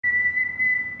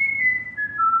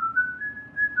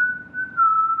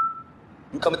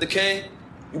You come at the king,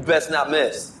 you best not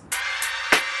miss.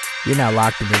 You're now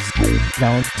locked in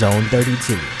the zone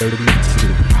 32.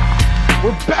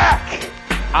 We're back.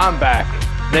 I'm back.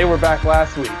 They were back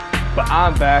last week, but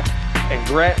I'm back, and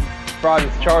Grant brought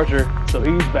his charger, so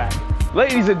he's back.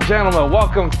 Ladies and gentlemen,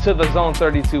 welcome to the Zone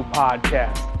 32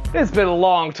 podcast. It's been a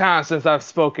long time since I've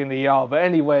spoken to y'all, but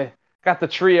anyway, got the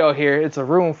trio here. It's a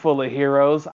room full of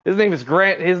heroes. His name is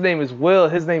Grant, his name is Will,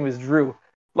 his name is Drew.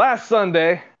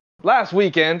 Last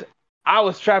weekend, I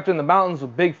was trapped in the mountains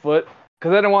with Bigfoot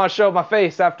because I didn't want to show my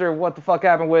face after what the fuck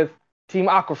happened with Team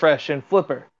Aquafresh and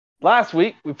Flipper. Last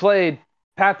week, we played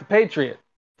Pat the Patriot.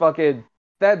 Fucking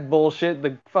that bullshit,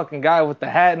 the fucking guy with the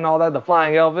hat and all that, the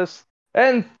flying Elvis.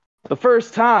 And the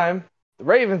first time, the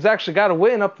Ravens actually got a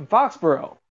win up in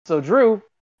Foxborough. So, Drew,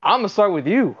 I'm going to start with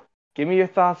you. Give me your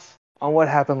thoughts on what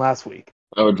happened last week.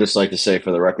 I would just like to say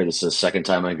for the record, this is the second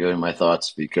time I'm giving my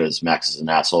thoughts because Max is an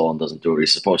asshole and doesn't do what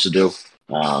he's supposed to do.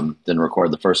 Didn't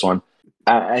record the first one.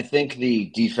 I think the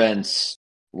defense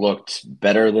looked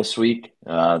better this week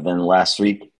than last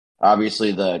week.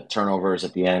 Obviously, the turnovers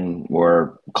at the end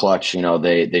were clutch. You know,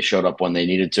 they showed up when they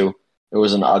needed to. It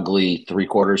was an ugly 3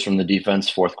 quarters from the defense.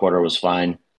 Fourth quarter was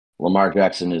fine. Lamar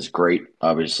Jackson is great.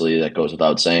 Obviously, that goes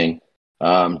without saying.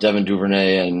 Devin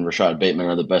Duvernay and Rashad Bateman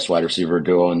are the best wide receiver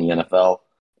duo in the NFL.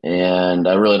 And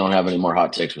I really don't have any more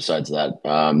hot takes besides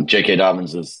that. J.K.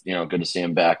 Dobbins is, good to see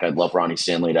him back. I'd love Ronnie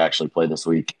Stanley to actually play this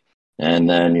week. And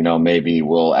then, maybe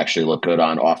we'll actually look good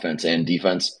on offense and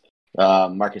defense.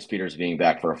 Marcus Peters being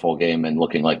back for a full game and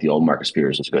looking like the old Marcus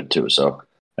Peters is good too. So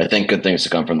I think good things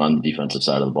to come from on the defensive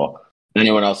side of the ball.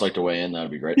 Anyone else like to weigh in? That would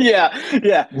be great. Yeah.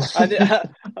 I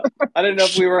didn't know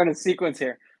if we were in a sequence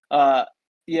here.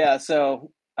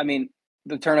 So,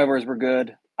 the turnovers were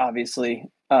good, obviously.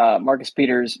 Marcus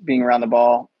Peters being around the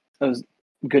ball, it was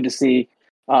good to see.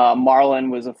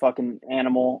 Marlon was a fucking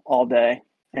animal all day,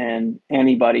 and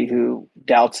anybody who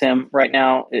doubts him right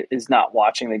now is not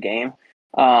watching the game.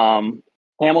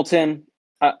 Hamilton,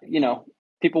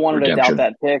 people wanted to doubt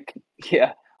that pick.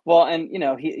 Yeah. Well, and,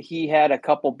 he had a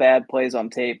couple bad plays on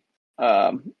tape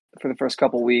for the first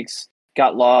couple weeks,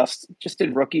 got lost, just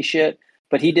did rookie shit.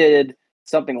 But he did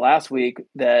something last week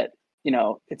that,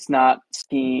 it's not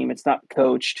scheme, it's not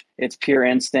coached, it's pure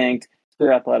instinct,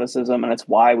 pure athleticism, and it's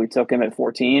why we took him at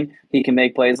 14. He can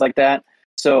make plays like that.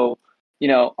 So,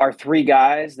 our 3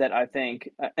 guys that I think,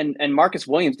 and Marcus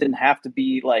Williams didn't have to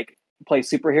be like play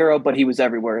superhero, but he was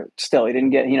everywhere still. He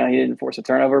didn't get, he didn't force a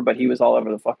turnover, but he was all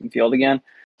over the fucking field again.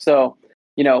 So,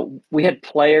 we had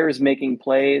players making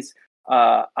plays.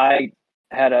 I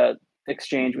had a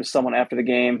exchange with someone after the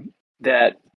game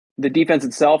that the defense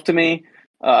itself to me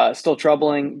still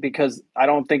troubling because I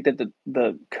don't think that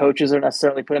the coaches are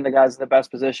necessarily putting the guys in the best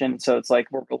position. So it's like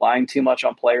we're relying too much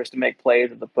on players to make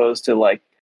plays as opposed to like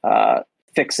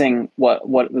fixing what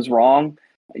was wrong.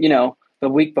 The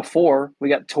week before we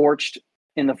got torched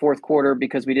in the fourth quarter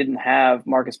because we didn't have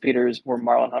Marcus Peters or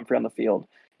Marlon Humphrey on the field.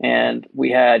 And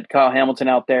we had Kyle Hamilton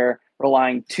out there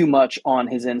relying too much on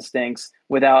his instincts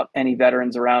without any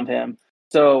veterans around him.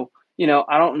 So,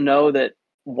 I don't know that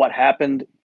what happened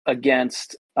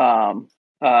against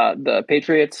the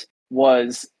Patriots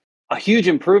was a huge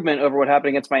improvement over what happened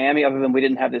against Miami, other than we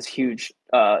didn't have this huge,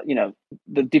 the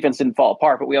defense didn't fall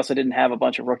apart, but we also didn't have a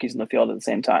bunch of rookies in the field at the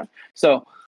same time. So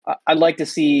I'd like to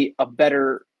see a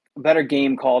better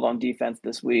game called on defense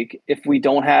this week. If we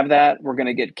don't have that, we're going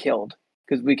to get killed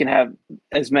because we can have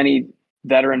as many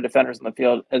veteran defenders in the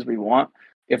field as we want.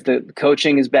 If the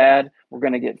coaching is bad, we're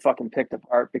going to get fucking picked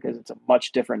apart because it's a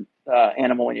much different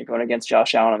animal when you're going against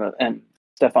Josh Allen and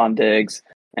Stephon Diggs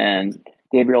and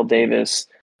Gabriel Davis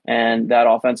and that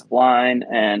offensive line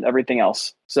and everything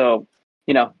else. So,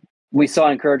 we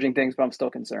saw encouraging things, but I'm still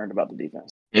concerned about the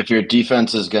defense. If your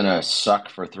defense is going to suck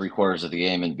for 3 quarters of the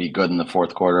game and be good in the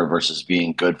fourth quarter versus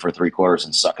being good for 3 quarters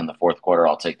and suck in the fourth quarter,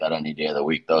 I'll take that any day of the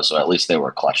week, though. So at least they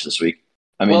were clutch this week.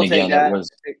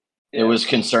 It was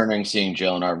concerning seeing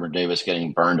Jalen Arbor-Davis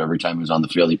getting burned every time he was on the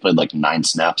field. He played like 9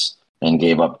 snaps and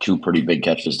gave up 2 pretty big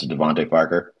catches to Devontae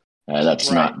Parker.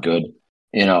 That's not good.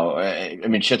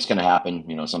 Shit's going to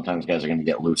happen. Sometimes guys are going to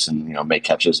get loose and, make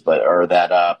catches. Or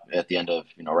that at the end of,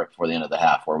 right before the end of the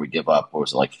half where we give up,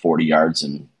 40 yards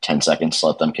in 10 seconds to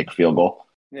let them kick a field goal.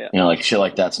 Yeah. Shit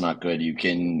like that's not good. You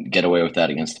can get away with that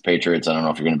against the Patriots. I don't know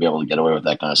if you're going to be able to get away with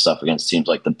that kind of stuff against teams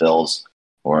like the Bills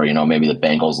or, maybe the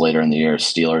Bengals later in the year,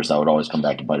 Steelers. That would always come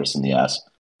back to bite us in the ass.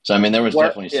 So, there was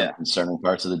definitely some concerning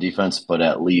parts of the defense, but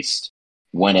at least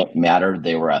when it mattered,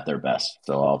 they were at their best.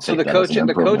 So I'll take the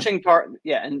coaching part,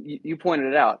 and you pointed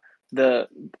it out. The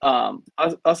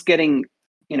us getting,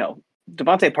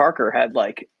 Devontae Parker had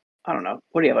like I don't know,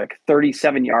 what do you have, like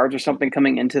 37 yards or something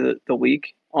coming into the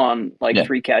week on like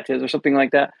 3 catches or something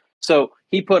like that. So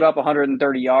he put up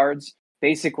 130 yards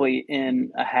basically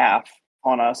in a half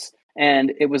on us.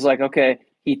 And it was like, okay,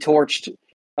 he torched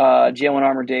Jalen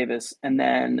Armour Davis. And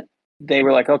then they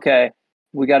were like, okay,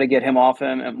 we got to get him off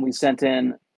him. And we sent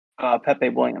in Pepe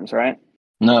Williams, right?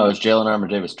 No, it was Jalen Armour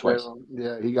Davis twice.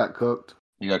 Yeah, he got cooked.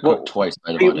 He got cooked twice.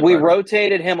 We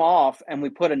rotated him off, and we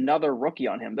put another rookie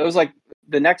on him. That was like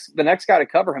the next guy to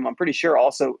cover him. I'm pretty sure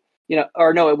also,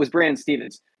 or no, it was Brandon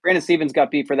Stevens. Brandon Stevens got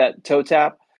beat for that toe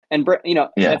tap, and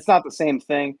it's not the same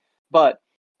thing. But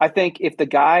I think if the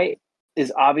guy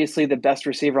is obviously the best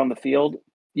receiver on the field,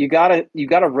 you gotta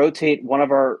rotate one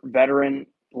of our veteran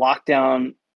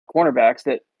lockdown cornerbacks.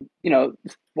 That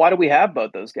why do we have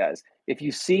both those guys? If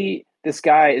you see this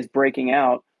guy is breaking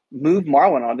out, move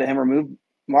Marlon onto him or move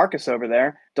Marcus over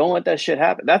there. Don't let that shit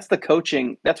happen. That's the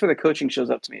coaching. That's where the coaching shows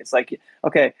up to me. It's like,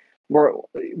 okay, we're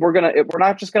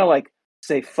not just gonna like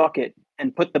say fuck it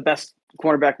and put the best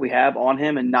cornerback we have on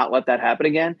him and not let that happen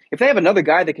again. If they have another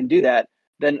guy that can do that,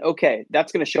 then okay,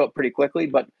 that's going to show up pretty quickly.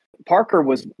 But Parker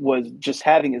was just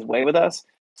having his way with us.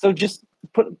 So just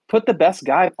put the best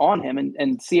guy on him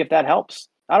and see if that helps.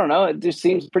 I don't know. It just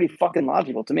seems pretty fucking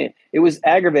logical to me. It was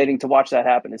aggravating to watch that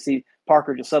happen, to see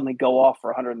Parker just suddenly go off for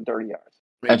 130 yards.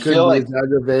 I feel like as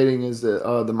aggravating as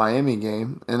the Miami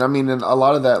game. And I mean, and a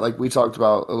lot of that, like we talked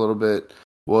about a little bit,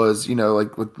 was,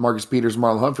 like with Marcus Peters,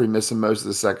 Marlon Humphrey missing most of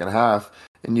the second half.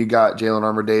 And you got Jalen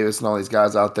Armour Davis and all these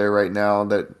guys out there right now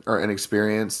that are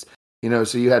inexperienced.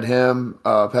 So you had him,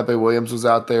 Pepe Williams was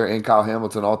out there, and Kyle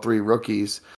Hamilton, all three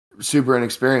rookies, super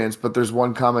inexperienced, but there's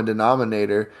one common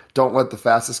denominator. Don't let the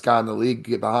fastest guy in the league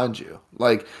get behind you.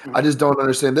 Like, I just don't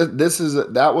understand.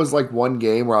 That was like one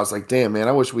game where I was like, damn, man,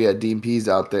 I wish we had Dean Pease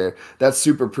out there. That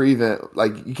super prevent,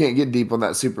 like, you can't get deep on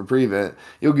that super prevent.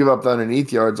 You'll give up the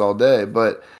underneath yards all day.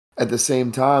 But at the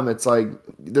same time, it's like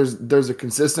there's a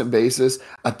consistent basis.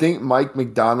 I think Mike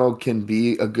McDonald can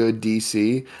be a good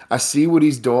DC. I see what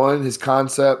he's doing, his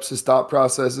concepts, his thought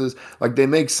processes, like they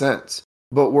make sense.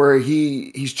 But where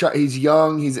he's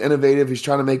young, he's innovative, he's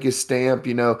trying to make his stamp,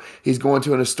 he's going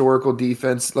to an historical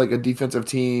defense, like a defensive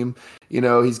team,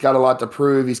 he's got a lot to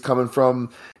prove. He's coming from,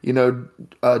 Jim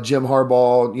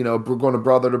Harbaugh, going to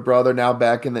brother to brother, now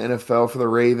back in the NFL for the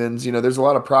Ravens. There's a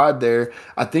lot of pride there.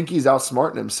 I think he's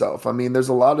outsmarting himself. I mean, there's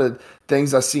a lot of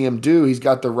things I see him do. He's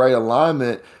got the right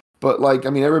alignment, but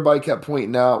everybody kept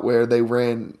pointing out where they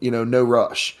ran, no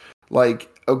rush.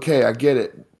 Like, okay, I get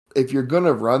it. If you're going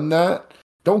to run that,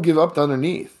 don't give up the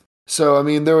underneath. So,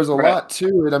 there was a lot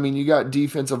to it. You got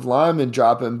defensive linemen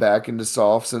dropping back into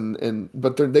softs,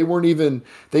 but they weren't even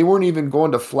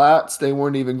going to flats. They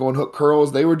weren't even going hook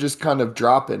curls. They were just kind of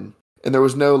dropping, and there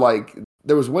was no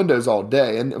there was windows all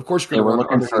day. And of course, they were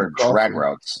looking for drag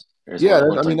routes. That's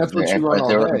what you run all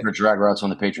day. They were looking for drag routes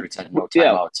when the Patriots had no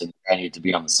timeouts and I need to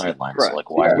be on the sidelines. Right. So,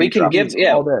 why are we can give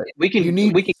we can give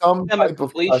them a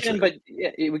completion, but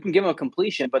we can give them a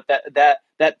completion, but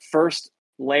that first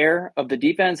layer of the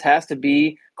defense has to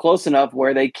be close enough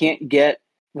where they can't get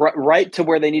right to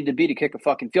where they need to be to kick a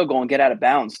fucking field goal and get out of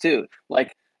bounds too.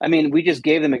 We just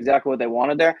gave them exactly what they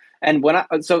wanted there. And I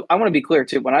want to be clear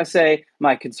too. When I say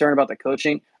my concern about the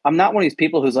coaching, I'm not one of these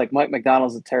people who's like, Mike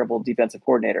McDonald's a terrible defensive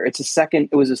coordinator. It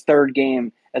was his third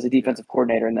game as a defensive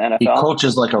coordinator in the NFL. He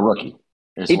coaches like a rookie.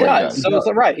 He does. So it's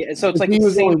right. So it's like he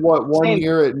was only one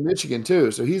year at Michigan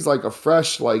too. So he's like a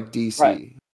fresh DC.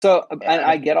 Right. So and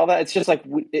I get all that. It's just like,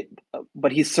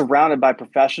 but he's surrounded by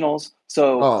professionals.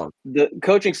 So the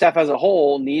coaching staff as a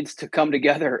whole needs to come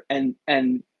together and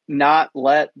not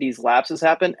let these lapses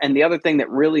happen. And the other thing that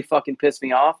really fucking pissed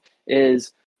me off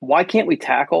is, why can't we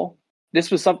tackle? This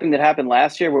was something that happened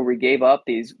last year where we gave up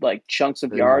these like chunks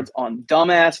of yards on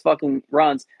dumbass fucking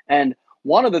runs. And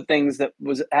one of the things that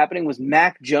was happening was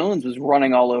Mac Jones was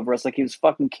running all over us like he was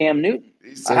fucking Cam Newton.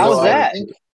 How's that?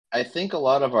 I think a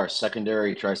lot of our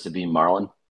secondary tries to be Marlon,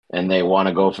 and they want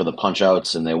to go for the punch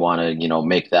outs and they want to,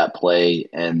 make that play,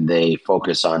 and they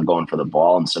focus on going for the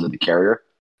ball instead of the carrier.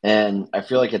 And I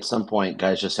feel like at some point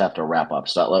guys just have to wrap up.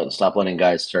 Stop letting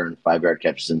guys turn 5-yard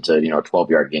catches into,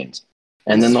 12-yard gains.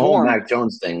 And then the whole Mac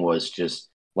Jones thing was just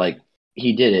like,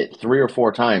 he did it 3 or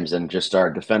 4 times, and just our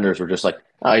defenders were just like,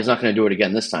 oh, he's not going to do it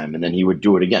again this time. And then he would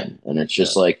do it again. And it's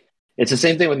just like, it's the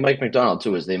same thing with Mike McDonald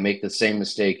too, is they make the same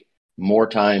mistake more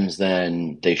times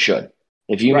than they should.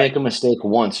 If you make a mistake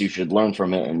once, you should learn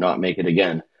from it and not make it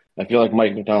again. I feel like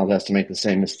Mike McDonald has to make the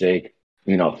same mistake,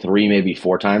 3, maybe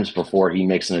 4 times before he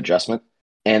makes an adjustment.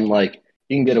 And you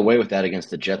can get away with that against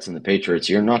the Jets and the Patriots.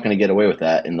 You're not going to get away with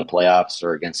that in the playoffs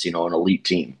or against, an elite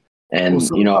team. And,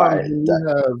 you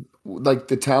have like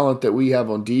the talent that we have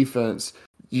on defense,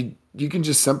 you can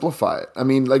just simplify it. I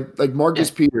mean, like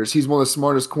Marcus Peters, he's one of the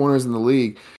smartest corners in the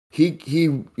league. He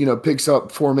picks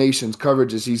up formations,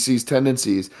 coverages, he sees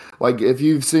tendencies. Like if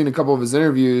you've seen a couple of his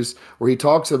interviews where he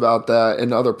talks about that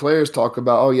and other players talk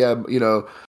about, oh yeah,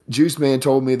 Juice Man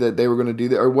told me that they were going to do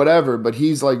that or whatever, but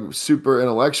he's like super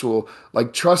intellectual.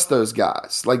 Like trust those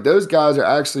guys. Like those guys are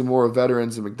actually more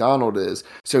veterans than McDonald is.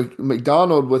 So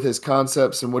McDonald with his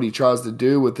concepts and what he tries to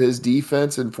do with his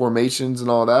defense and formations and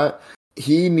all that,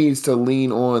 he needs to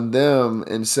lean on them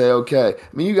and say, okay,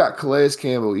 I mean, you got Calais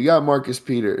Campbell, you got Marcus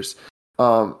Peters.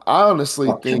 I honestly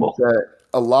think that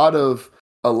a lot of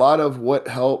what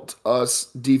helped us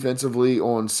defensively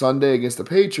on Sunday against the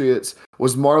Patriots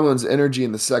was Marlon's energy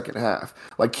in the second half.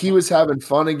 Like he was having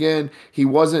fun again. He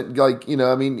wasn't like,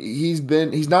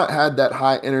 he's not had that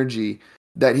high energy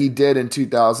that he did in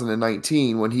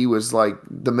 2019 when he was like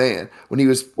the man, when he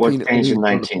was. What changed in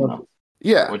 19 though?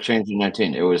 Yeah. What changed in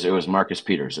 19? It was Marcus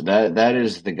Peters. That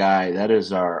is the guy. That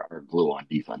is our glue on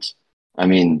defense. I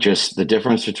mean, just the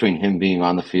difference between him being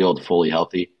on the field fully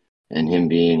healthy and him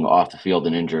being off the field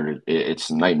and injured, it's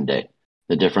night and day.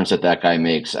 The difference that guy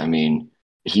makes. I mean,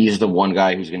 he's the one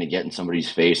guy who's going to get in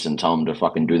somebody's face and tell them to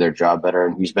fucking do their job better.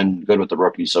 And he's been good with the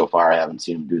rookies so far. I haven't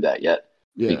seen him do that yet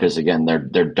because again, they're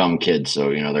dumb kids, so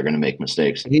they're going to make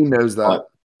mistakes. He knows that.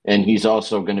 And he's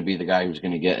also going to be the guy who's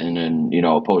going to get in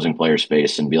opposing player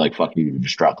space and be like, fuck you, you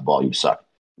just dropped the ball, you suck.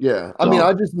 Yeah. I mean,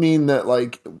 I just mean that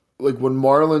like when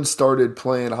Marlon started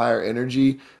playing higher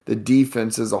energy, the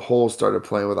defense as a whole started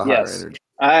playing with a higher energy.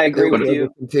 I agree with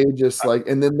you. Contagious,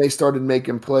 and then they started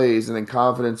making plays and then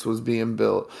confidence was being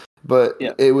built. But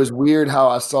it was weird how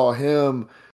I saw him,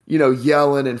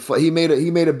 yelling and he made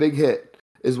a big hit.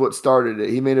 Is what started it.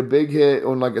 He made a big hit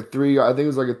on like a 3-yard. I think it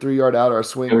was like a 3-yard out or a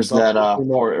swing. It was that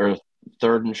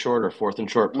third and short or fourth and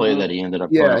short play that he ended up.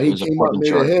 Yeah, he came up,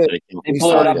 made a hit. He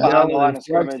pulled it up behind the line of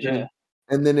scrimmage.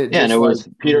 And then it. Yeah, and it was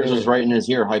Peters was right in his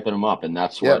ear, hyping him up, and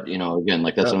that's what again,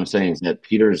 like that's what I'm saying is that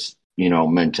Peters,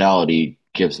 mentality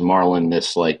gives Marlon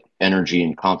this like energy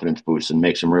and confidence boost and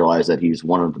makes him realize that he's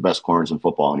one of the best corners in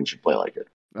football and he should play like it.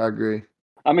 I agree.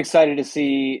 I'm excited to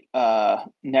see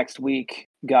next week,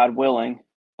 God willing,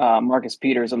 Marcus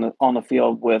Peters on the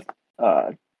field with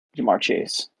Jamar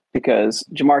Chase, because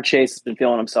Jamar Chase has been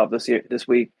feeling himself this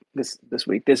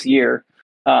year.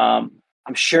 I'm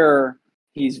sure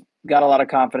he's got a lot of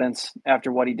confidence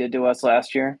after what he did to us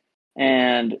last year.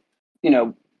 And,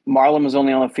 Marlon was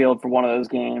only on the field for one of those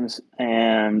games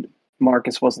and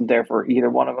Marcus wasn't there for either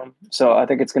one of them. So I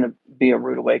think it's going to be a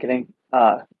rude awakening,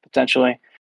 potentially.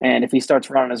 And if he starts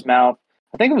running his mouth,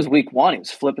 I think it was week 1, he was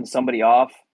flipping somebody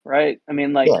off. Right. I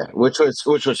mean, like, which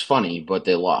was funny, but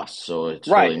they lost. So it's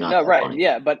really not funny.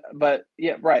 Yeah. But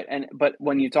right. But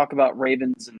when you talk about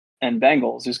Ravens and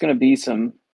Bengals, there's going to be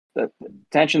the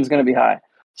tension's going to be high.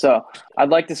 So I'd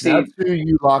like to see. That's who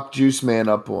you lock Juice Man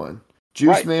up on.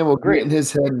 Juice Man will get in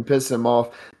his head and piss him off.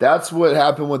 That's what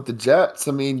happened with the Jets.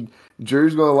 I mean,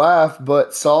 Drew's going to laugh,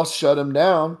 but Sauce shut him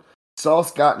down.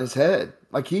 Sauce got in his head.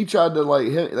 Like he tried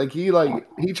to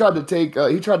he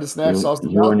tried to snatch Sauce.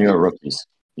 You and your rookies.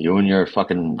 You and your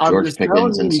fucking George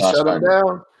Pickens and Sauce shut him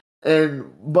down.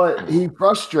 But he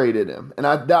frustrated him. And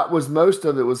that was most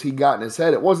of it was he got in his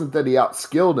head. It wasn't that he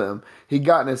outskilled him. He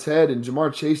got in his head and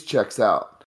Jamar Chase checks out.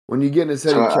 When you get in his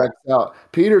head, he checks out.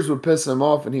 Peters would piss him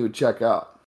off and he would check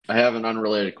out. I have an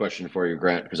unrelated question for you,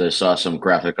 Grant, because I saw some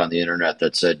graphic on the internet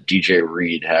that said DJ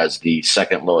Reed has the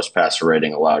second lowest passer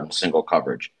rating allowed in single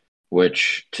coverage,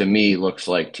 which to me looks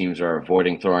like teams are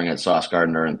avoiding throwing at Sauce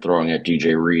Gardner and throwing at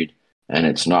DJ Reed, and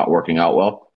it's not working out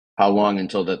well. How long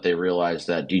until that they realize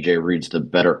that DJ Reed's the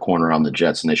better corner on the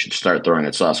Jets and they should start throwing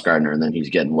at Sauce Gardner, and then he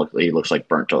looks like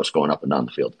burnt toast going up and down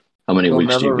the field? How many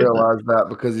weeks do you get realize that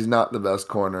because he's not the best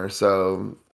corner.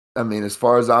 So, I mean, as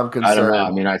far as I'm concerned, I don't know.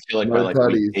 I mean, I feel like by like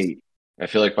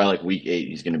week 8,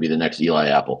 he's going to be the next Eli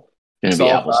Apple. Going to be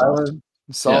applesauce.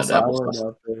 Sauce Island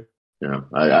out there.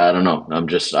 I don't know. I'm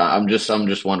just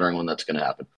wondering when that's going to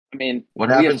happen. I mean, what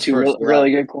happens? We have 2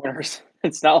 really good corners.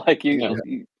 It's not like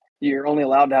you're only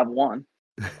allowed to have one.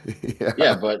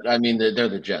 Yeah, but I mean, they're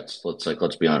the Jets.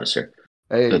 Let's be honest here.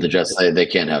 They're the Jets. They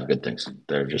can't have good things.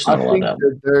 They're just not allowed to have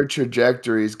them. Their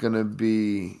trajectory is going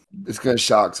to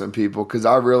shock some people because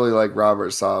I really like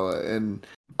Robert Saleh and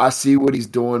I see what he's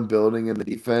doing building in the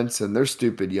defense, and they're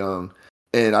stupid young.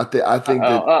 And I think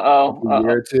that a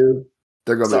year or two,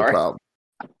 they're going to be a problem.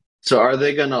 So are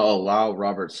they going to allow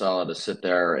Robert Saleh to sit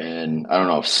there and, I don't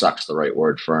know if suck's the right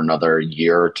word, for another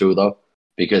year or two, though?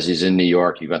 Because he's in New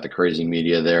York, you got the crazy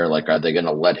media there. Like, are they going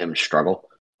to let him struggle?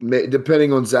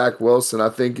 Depending on Zach Wilson, I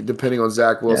think depending on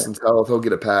Zach Wilson's health, he'll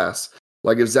get a pass.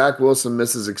 Like if Zach Wilson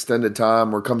misses extended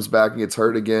time or comes back and gets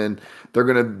hurt again,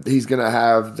 he's gonna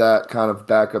have that kind of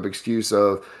backup excuse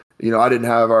of, I didn't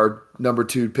have our number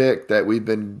 2 pick that we've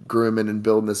been grooming and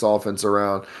building this offense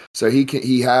around. So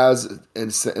he has in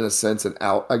a sense an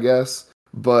out, I guess.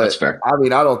 But that's fair. I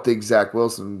mean, I don't think Zach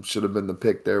Wilson should have been the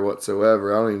pick there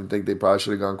whatsoever. I don't even think they probably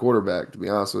should have gone quarterback, to be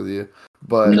honest with you.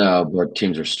 But no, but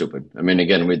teams are stupid. I mean,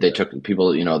 again, they took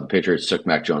people. The Patriots took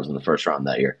Mac Jones in the first round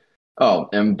that year. Oh,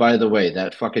 and by the way,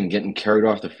 that fucking getting carried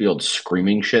off the field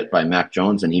screaming shit by Mac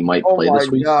Jones and he might play this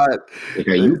week. God. Like,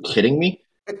 are you kidding me?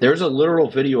 There's a literal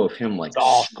video of him like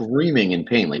screaming in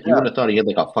pain. Like you would have thought he had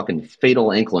like a fucking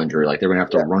fatal ankle injury. Like they were gonna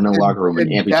have to run in the locker room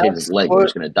and amputate his leg. He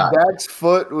was gonna die. Dak's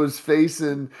foot was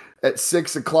facing at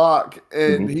 6:00,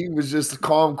 and he was just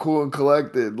calm, cool, and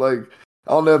collected. Like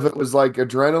I don't know if it was like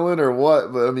adrenaline or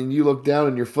what, but I mean, you look down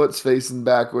and your foot's facing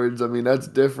backwards. I mean, that's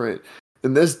different.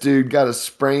 And this dude got a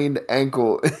sprained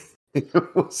ankle.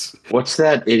 What's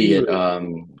that idiot?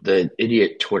 The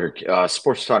idiot Twitter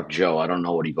Sports Talk Joe. I don't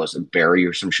know what he goes to, Barry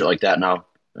or some shit like that now.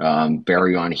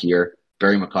 Barry on here.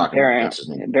 Barry McCockner. That's his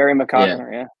name. Barry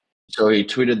McCockner, yeah. So he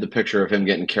tweeted the picture of him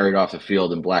getting carried off the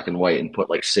field in black and white and put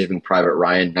like Saving Private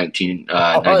Ryan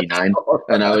 1999.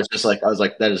 And I was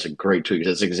like, that is a great tweet.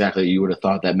 That's exactly, you would have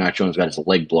thought that Mac Jones got his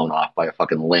leg blown off by a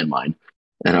fucking landmine.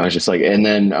 And I was just like, and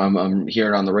then I'm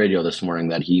hearing on the radio this morning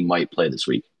that he might play this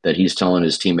week, that he's telling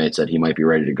his teammates that he might be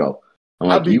ready to go. I'm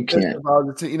like, you can't.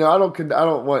 I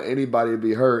don't want anybody to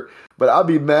be hurt, but I'd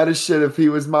be mad as shit if he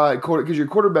was my quarter, because your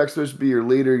quarterback's supposed to be your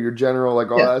leader, your general, like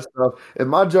all that stuff. If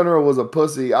my general was a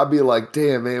pussy, I'd be like,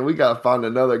 damn, man, we got to find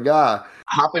another guy.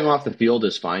 Hopping off the field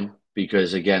is fine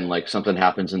because, again, like something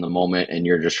happens in the moment and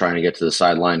you're just trying to get to the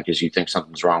sideline because you think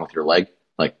something's wrong with your leg.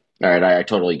 Like, all right, I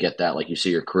totally get that. Like you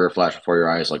see your career flash before your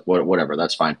eyes, like whatever,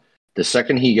 that's fine. The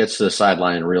second he gets to the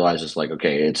sideline and realizes, like,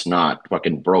 okay, it's not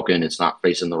fucking broken, it's not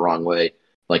facing the wrong way,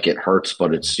 like it hurts,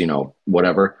 but it's,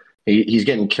 whatever. He's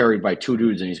getting carried by 2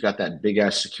 dudes and he's got that big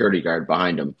ass security guard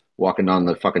behind him walking down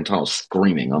the fucking tunnel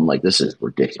screaming. I'm like, this is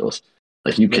ridiculous.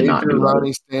 Like you cannot do Ronnie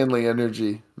that. Stanley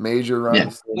energy. Major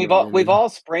Ronnie Stanley. We've all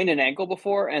sprained an ankle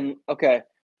before, and okay.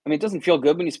 I mean, it doesn't feel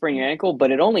good when you sprain your ankle, but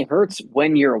it only hurts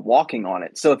when you're walking on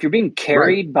it. So if you're being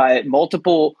carried by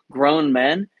multiple grown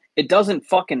men, it doesn't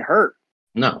fucking hurt.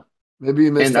 No. Maybe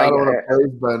you missed out on a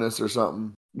praise bonus or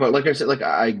something. But like I said, like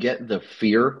I get the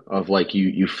fear of like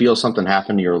you feel something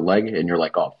happen to your leg and you're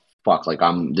like, oh fuck, like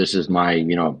this is my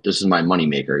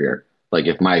moneymaker here. Like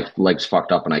if my leg's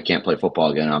fucked up and I can't play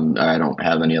football again, I don't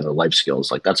have any other life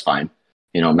skills. Like that's fine.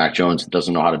 Mac Jones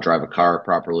doesn't know how to drive a car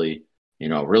properly.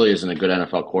 Really isn't a good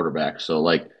NFL quarterback. So,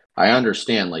 like, I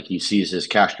understand, like, he sees his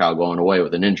cash cow going away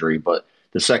with an injury. But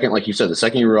the second, like you said,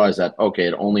 you realize that, okay,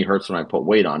 it only hurts when I put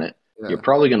weight on it, you're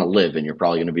probably going to live and you're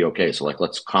probably going to be okay. So, like,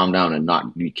 let's calm down and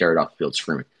not be carried off the field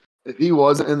screaming. If he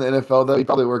wasn't in the NFL, though, he'd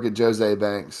probably work at Jose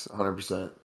Banks 100%.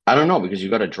 I don't know, because you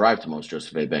got to drive to most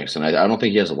Joseph A. Banks. And I don't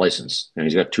think he has a license.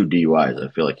 He's got 2 DUIs.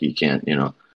 I feel like he can't,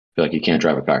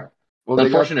 drive a car. Well,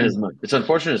 it's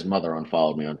unfortunate his mother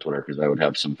unfollowed me on Twitter because I would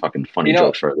have some fucking funny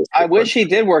jokes for this. I wish he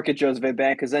did work at Joseph A.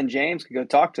 Bank because then James could go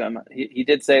talk to him. He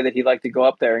did say that he'd like to go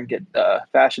up there and get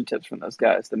fashion tips from those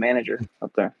guys, the manager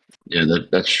up there. Yeah,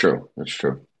 that's true. That's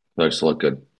true. Likes to look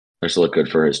good. Likes to look good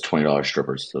for his $20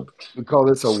 strippers. So. We call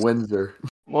this a Windsor.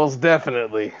 Most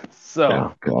definitely.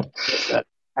 So I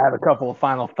have a couple of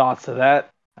final thoughts to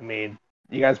that. I mean,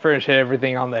 you guys pretty much hit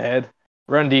everything on the head.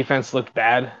 Run defense looked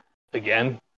bad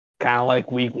again. Kind of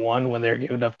like week 1 when they're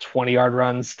giving up 20-yard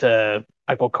runs to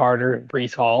Michael Carter and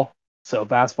Breece Hall. So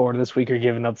fast forward to this week, you're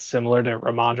giving up similar to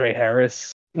Ramondre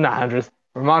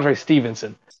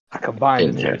Stevenson. I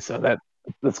combined the two, so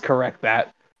let's correct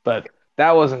that. But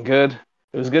that wasn't good.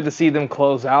 It was good to see them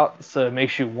close out, so it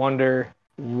makes you wonder,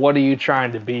 what are you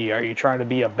trying to be? Are you trying to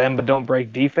be a bend but don't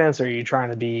break defense, or are you trying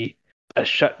to be a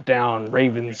shutdown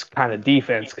Ravens kind of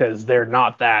defense? Because they're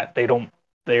not that. They don't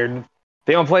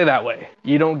play that way.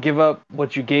 You don't give up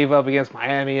what you gave up against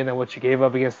Miami and then what you gave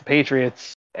up against the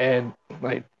Patriots and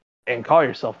call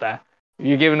yourself that. If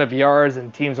you're giving up yards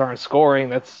and teams aren't scoring,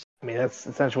 that's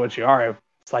essentially what you are.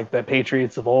 It's like the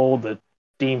Patriots of old, the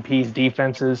Dean Pease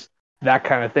defenses, that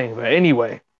kind of thing. But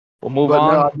anyway, we'll move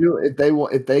on. No,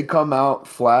 if they come out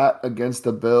flat against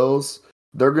the Bills,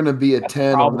 they're going to be a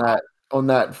 10 on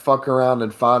that fuck around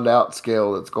and find out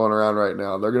scale that's going around right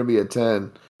now. They're going to be a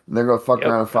 10. And they're going to fuck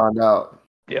around and find out.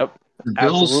 Yep.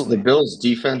 The Bills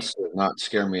defense does not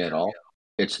scare me at all.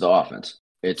 It's the offense.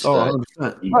 It's you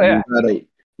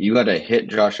got to hit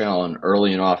Josh Allen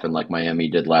early and often like Miami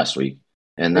did last week.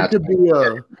 And that could be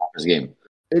his game.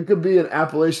 It could be an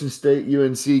Appalachian State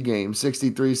UNC game,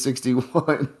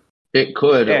 63-61. It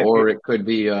could, Yeah, or it could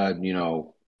be,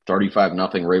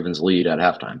 35-0 Ravens lead at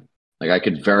halftime. Like I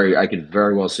could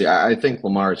very well see. I think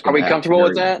Lamar is Are going to we have comfortable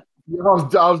with very. that?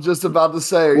 I was just about to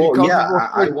say, are you Well, yeah,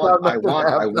 comfortable I with want, I nothing want,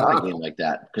 I want a halftime? game like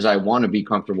that because I want to be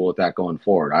comfortable with that going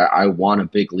forward. I want a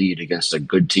big lead against a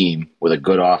good team with a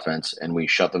good offense, and we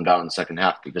shut them down in the second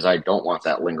half because I don't want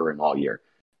that lingering all year.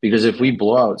 Because if we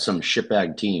blow out some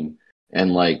shitbag team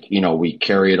and we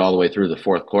carry it all the way through the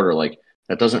fourth quarter, like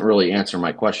that doesn't really answer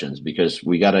my questions because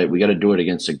we gotta do it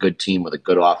against a good team with a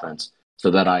good offense so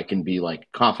that I can be like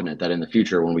confident that in the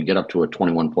future when we get up to a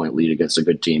 21-point lead against a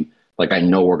good team, like I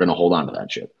know we're gonna hold on to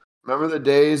that shit. Remember the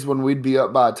days when we'd be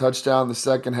up by a touchdown in the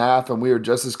second half and we were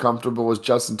just as comfortable as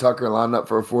Justin Tucker lined up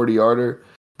for a 40-yarder?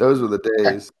 Those were the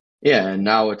days. Yeah, and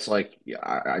now it's like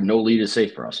no lead is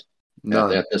safe for us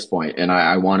None. at this point, and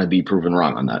I want to be proven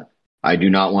wrong on that. I do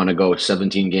not want to go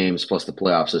 17 games plus the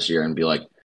playoffs this year and be like,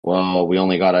 well, we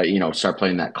only got to start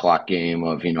playing that clock game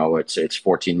of it's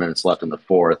 14 minutes left in the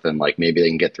fourth, and like maybe they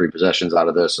can get 3 possessions out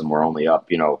of this, and we're only up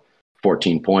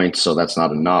 14 points, so that's not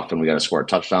enough, and we got to score a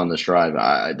touchdown this drive.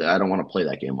 I don't want to play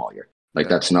that game all year. Like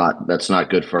Yeah. that's not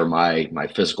good for my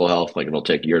physical health. Like it'll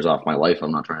take years off my life.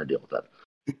 I'm not trying to deal with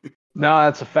that. no,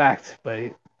 that's a fact.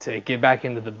 But to get back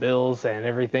into the Bills and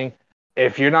everything,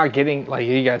 if you're not getting, like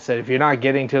you guys said, if you're not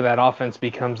getting to that offense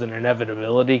becomes an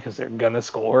inevitability because they're gonna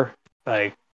score.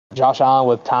 Like Josh Allen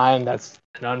with time, that's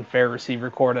an unfair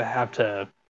receiver core to have to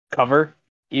cover.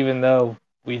 Even though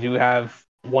we do have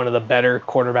one of the better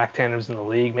quarterback tandems in the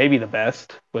league, maybe the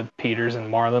best with Peters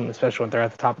and Marlon, especially when they're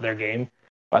at the top of their game.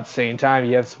 But at the same time,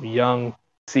 you have some young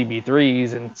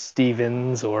CB3s and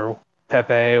Stevens or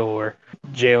Pepe or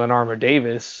Jalen Armour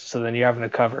Davis. So then you're having to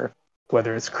cover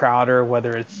whether it's Crowder,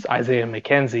 whether it's Isaiah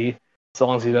McKenzie. As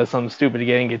long as he does something stupid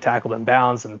again and get tackled in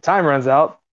bounds and the time runs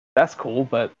out, that's cool.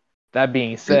 But that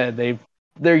being said,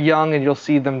 they're young and you'll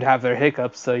see them have their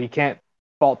hiccups, so you can't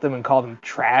fault them and call them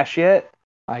trash yet.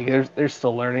 Like they're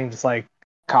still learning, just like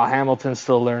Kyle Hamilton's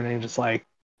still learning, just like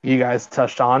you guys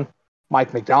touched on.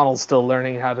 Mike McDonald's still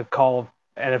learning how to call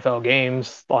NFL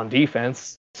games on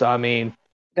defense. So I mean,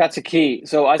 That's a key.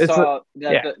 So I saw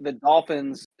that yeah. the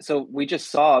Dolphins. So we just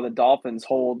saw the Dolphins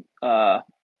hold the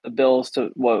Bills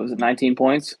to what was it, 19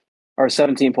 points or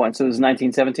 17 points? So it was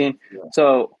 19-17. Yeah.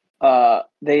 So I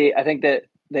think that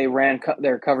they ran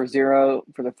their cover zero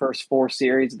for the first 4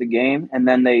 series of the game, and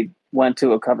then they went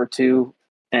to a cover 2,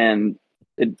 and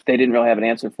they didn't really have an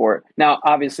answer for it. Now,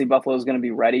 obviously, Buffalo is going to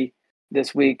be ready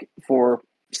this week for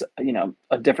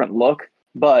a different look,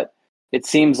 but it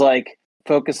seems like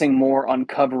focusing more on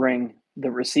covering the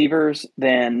receivers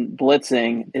than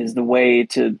blitzing is the way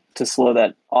to slow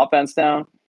that offense down.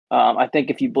 I think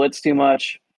if you blitz too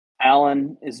much,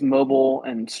 Allen is mobile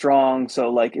and strong. So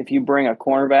like if you bring a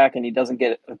cornerback and he doesn't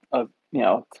get a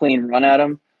clean run at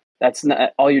him, that's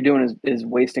not all you're doing is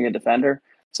wasting a defender.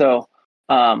 So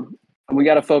we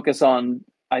got to focus on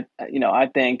I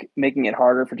think making it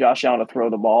harder for Josh Allen to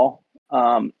throw the ball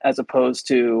as opposed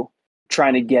to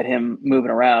trying to get him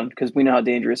moving around because we know how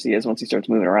dangerous he is once he starts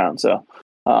moving around. So,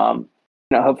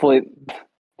 hopefully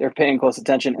they're paying close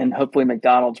attention and hopefully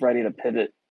McDonald's ready to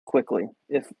pivot quickly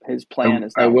if his plan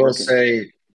is not working.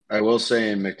 I will say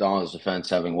in McDonald's defense,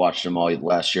 having watched him all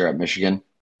last year at Michigan,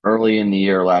 early in the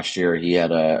year last year, he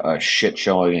had a shit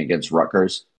showing against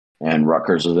Rutgers, and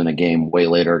Rutgers was in a game way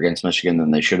later against Michigan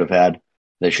than they should have had.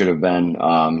 They should have been.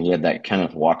 He had that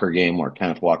Kenneth Walker game where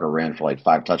Kenneth Walker ran for like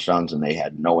 5 touchdowns and they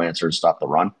had no answer to stop the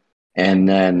run. And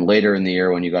then later in the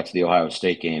year, when you got to the Ohio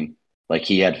State game, like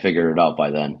he had figured it out by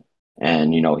then.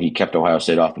 And, he kept Ohio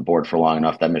State off the board for long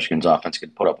enough that Michigan's offense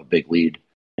could put up a big lead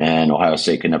and Ohio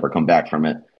State could never come back from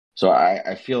it. So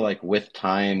I feel like with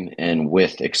time and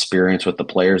with experience with the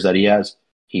players that he has,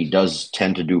 he does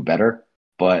tend to do better.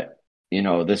 But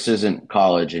this isn't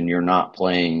college and you're not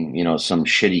playing, some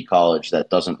shitty college that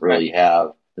doesn't really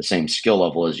have the same skill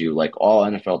level as you. Like all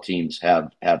NFL teams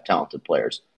have talented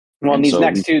players. Well, and these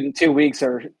next 2 weeks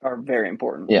are very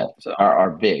important. Yeah, so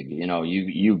are big.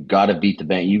 You got to beat the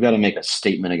Bengals. You got to make a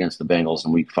statement against the Bengals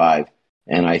in Week 5.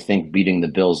 And I think beating the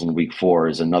Bills in Week 4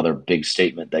 is another big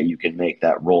statement that you can make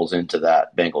that rolls into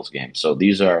that Bengals game. So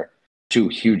these are 2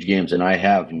 huge games, and I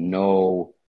have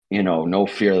no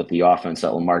fear that the offense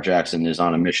that Lamar Jackson is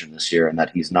on a mission this year and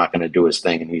that he's not going to do his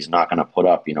thing and he's not going to put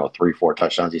up, 3-4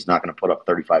 touchdowns. He's not going to put up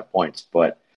 35 points,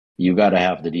 but you got to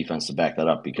have the defense to back that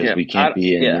up because we can't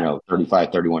be in,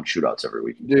 35-31 shootouts every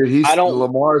week. Dude,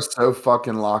 Lamar is so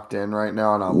fucking locked in right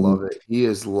now, and I love it. He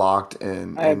is locked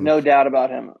in. I have no doubt about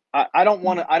him. I don't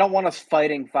want us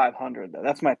fighting 500 though.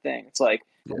 That's my thing. It's like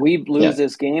we lose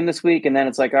this game this week, and then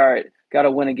it's like, all right, got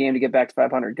to win a game to get back to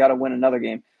 500. Got to win another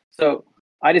game. So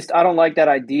I don't like that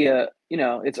idea.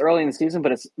 It's early in the season,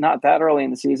 but it's not that early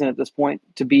in the season at this point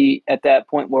to be at that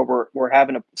point where we're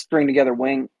having to string together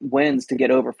wins to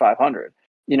get over 500.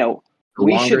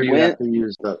 We should win.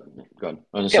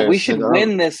 We should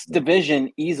win this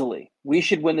division easily. We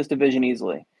should win this division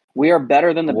easily. We are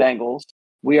better than the Bengals.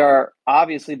 We are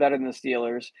obviously better than the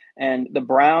Steelers, and the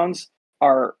Browns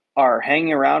are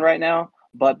hanging around right now,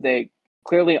 but they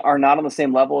clearly are not on the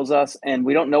same level as us, and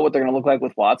we don't know what they're going to look like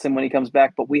with Watson when he comes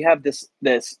back. But we have this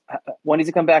when he's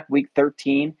to come back week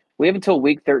 13. We have until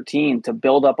week 13 to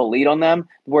build up a lead on them,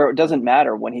 where it doesn't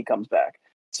matter when he comes back.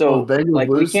 So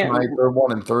we can't. They're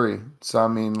 1-3. So I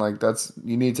mean,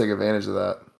 you need to take advantage of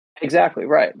that. Exactly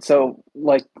right. So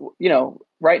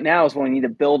right now is when we need to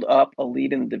build up a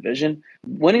lead in the division.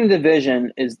 Winning the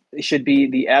division should be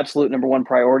the absolute number one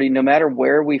priority, no matter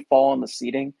where we fall in the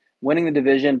seeding. Winning the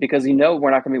division, because we're not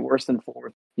going to be worse than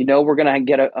fourth. We're going to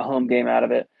get a home game out of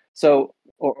it. So,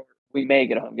 or we may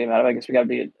get a home game out of it. I guess we got to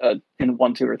be in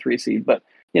 1, 2, or 3 seed. But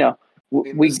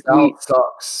we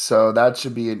sucks. So that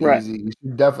should be an easy. You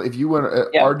should definitely, if you win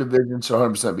our division, should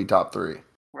 100% be top 3.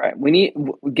 Right. We need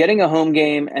getting a home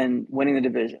game and winning the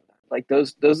division. Like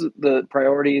those are the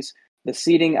priorities. The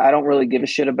seeding, I don't really give a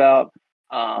shit about.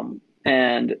 I'm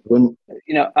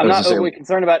not overly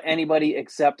concerned about anybody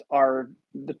except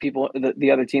the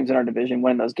other teams in our division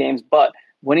winning those games. But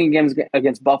winning games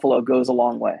against Buffalo goes a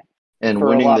long way. And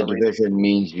winning the division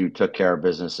means you took care of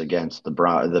business against the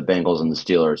Bengals and the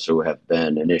Steelers, who have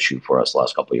been an issue for us the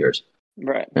last couple of years.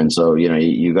 Right. And so,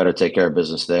 you got to take care of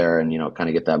business there and, kind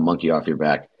of get that monkey off your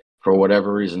back. For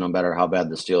whatever reason, no matter how bad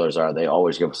the Steelers are, they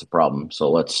always give us a problem. So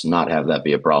let's not have that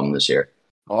be a problem this year.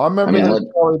 Oh, I remember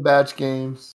the Charlie Batch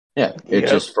games. Yeah,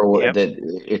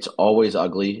 it's always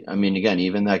ugly. I mean, again,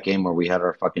 even that game where we had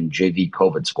our fucking JV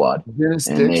COVID squad and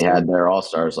they had their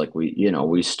all-stars,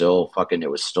 we still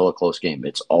it was still a close game.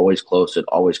 It's always close. It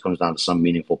always comes down to some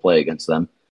meaningful play against them.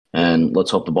 And let's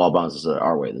hope the ball bounces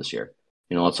our way this year.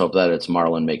 Let's hope that it's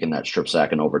Marlon making that strip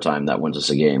sack in overtime that wins us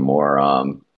a game, or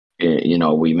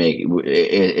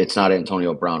it's not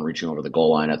Antonio Brown reaching over the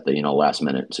goal line at the last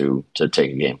minute to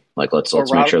take a game. Let's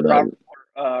make sure that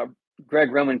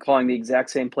Greg Roman calling the exact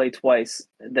same play twice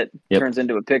that turns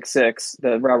into a pick six,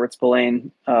 the Robert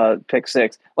Spillane pick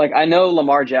six. I know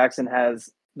Lamar Jackson has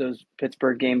those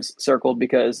Pittsburgh games circled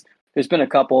because there's been a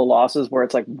couple of losses where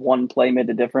it's one play made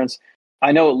the difference.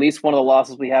 I know at least one of the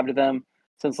losses we have to them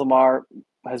since Lamar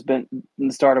has been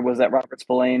started was that Robert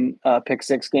Spillane pick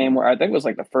six game where I think it was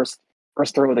the first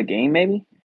throw of the game maybe.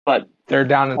 But they're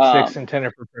down in 6 and 10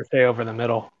 for first day over the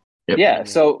middle. Yep. Yeah,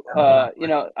 so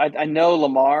I know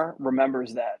Lamar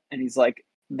remembers that, and he's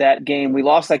that game. We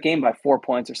lost that game by 4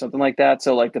 points or something like that.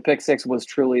 So the pick six was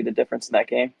truly the difference in that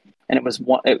game, and it was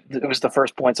the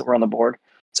first points that were on the board.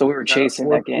 So we were chasing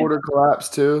that game. Quarter collapse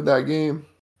too. That game,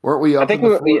 weren't we up? I think we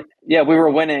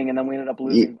were winning, and then we ended up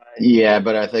losing.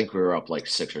 But I think we were up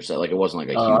 6 or 7. It wasn't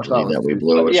a huge lead that we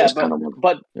blew. It was just kind of.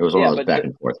 It was one of those back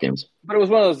and forth games. But it was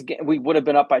one of those. We would have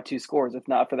been up by 2 scores if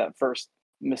not for that first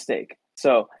mistake.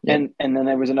 So and then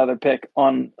there was another pick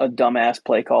on a dumbass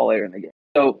play call later in the game.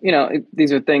 So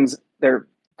these are things they're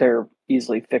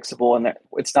easily fixable, and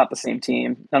it's not the same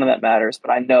team. None of that matters. But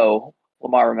I know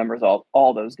Lamar remembers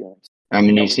all those games. I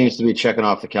mean, he seems to be checking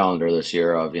off the calendar this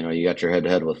year. Of you got your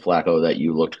head-to-head with Flacco that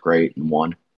you looked great and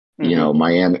won.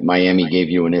 Mm-hmm. Miami gave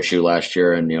you an issue last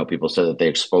year, and people said that they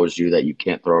exposed you that you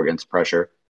can't throw against pressure.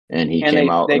 And he came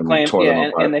out and tore them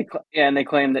apart. And they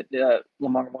claim that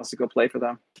Lamar wants to go play for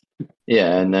them.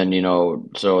 Yeah, and then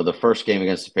so the first game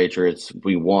against the Patriots,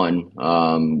 we won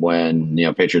when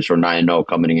Patriots were 9-0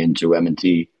 coming into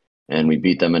M&T, and we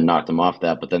beat them and knocked them off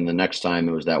that. But then the next time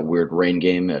it was that weird rain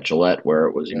game at Gillette where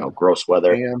it was gross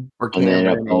weather, and they ended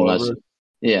up pulling us.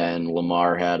 Yeah, and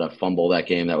Lamar had a fumble that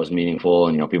game that was meaningful,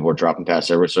 and people were dropping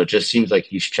passes everywhere. So it just seems like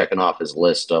he's checking off his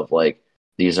list of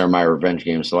these are my revenge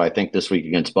games. So I think this week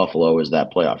against Buffalo is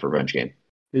that playoff revenge game.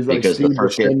 He's because Steve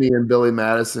Buscemi and Billy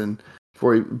Madison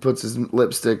before he puts his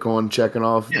lipstick on, checking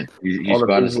off. Yeah, he's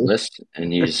got his list,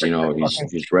 and he's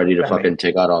he's ready to fucking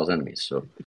take out all his enemies. So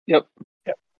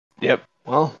Yep.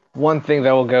 Well, one thing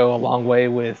that will go a long way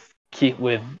with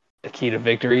the key to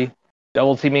victory,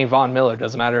 double teaming Von Miller.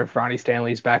 Doesn't matter if Ronnie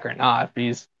Stanley's back or not. If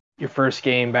he's your first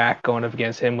game back going up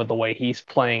against him with the way he's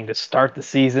playing to start the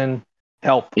season,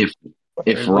 help.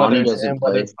 If Ronnie doesn't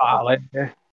play,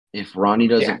 if Ronnie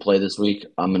doesn't play this week,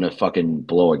 I'm gonna fucking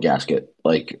blow a gasket.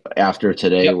 After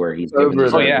today, where he's given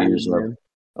his interviews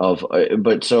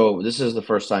but so this is the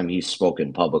first time he's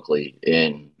spoken publicly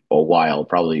in a while,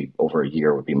 probably over a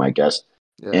year would be my guess.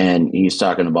 Yeah. And he's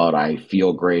talking about, I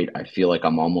feel great. I feel like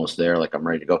I'm almost there. I'm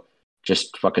ready to go.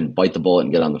 Just fucking bite the bullet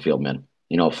and get on the field, man.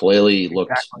 Flaley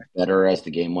looked better as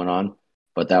the game went on,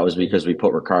 but that was because we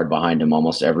put Ricard behind him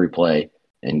almost every play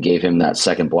and gave him that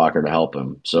second blocker to help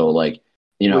him. So,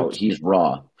 he's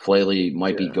raw. Flaley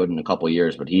might be good in a couple of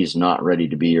years, but he's not ready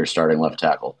to be your starting left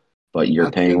tackle. But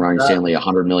you're paying Ronnie Stanley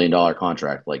 $100 million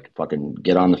contract. Fucking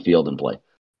get on the field and play.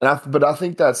 But I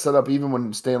think that's set up even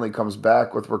when Stanley comes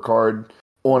back with Ricard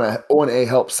on a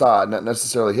help side, not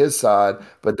necessarily his side,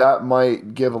 but that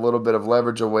might give a little bit of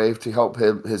leverage away to help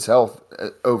his health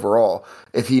overall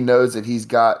if he knows that he's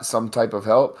got some type of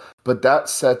help. But that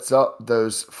sets up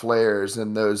those flares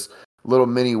and those little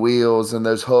mini wheels and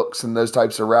those hooks and those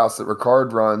types of routes that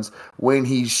Ricard runs when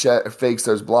he fakes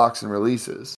those blocks and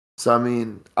releases.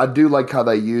 So, I do like how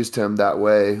they used him that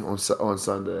way on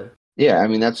Sunday. Yeah,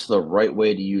 that's the right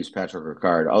way to use Patrick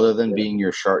Ricard. Other than being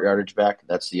your short yardage back,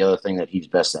 that's the other thing that he's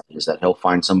best at, is that he'll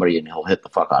find somebody and he'll hit the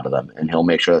fuck out of them, and he'll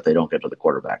make sure that they don't get to the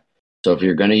quarterback. So if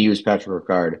you're going to use Patrick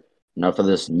Ricard, enough of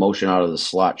this motion out of the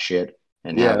slot shit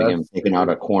and having him taken out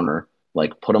a corner,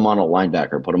 put him on a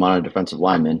linebacker, put him on a defensive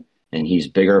lineman, and he's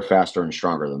bigger, faster, and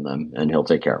stronger than them, and he'll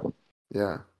take care of them.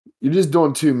 Yeah. You're just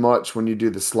doing too much when you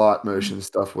do the slot motion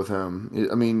stuff with him.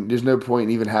 There's no point in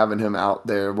even having him out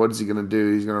there. What is he going to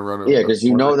do? He's going to run. Yeah, because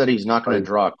you know that he's not going to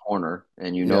draw a corner,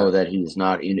 and you know that he's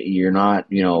not. You're not,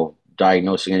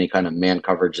 diagnosing any kind of man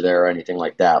coverage there or anything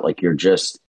like that.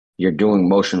 You're doing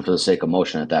motion for the sake of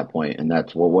motion at that point, and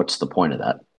that's what's the point of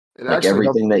that?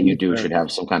 Everything that you do should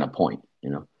have some kind of point.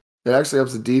 It actually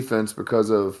helps the defense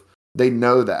because they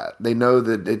know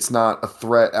that it's not a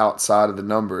threat outside of the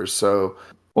numbers. So.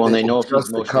 Well, and they know if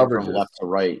he's motioning from left to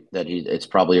right, that it's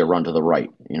probably a run to the right.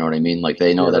 You know what I mean?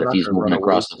 They know that if he's moving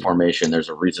across the formation, there's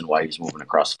a reason why he's moving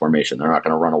across the formation. They're not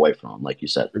going to run away from him, like you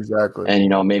said. Exactly.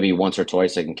 And, maybe once or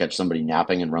twice they can catch somebody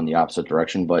napping and run the opposite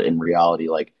direction. But in reality,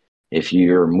 if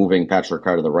you're moving Patrick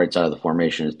Ricard to the right side of the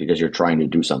formation, it's because you're trying to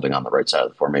do something on the right side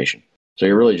of the formation. So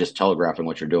you're really just telegraphing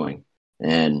what you're doing.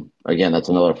 And, again, that's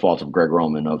another fault of Greg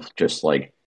Roman of just,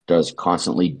 does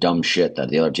constantly dumb shit that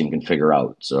the other team can figure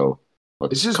out. So...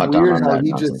 it's just weird how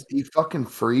he fucking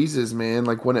freezes, man.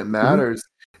 When it matters,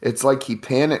 it's like he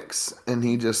panics and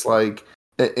he just we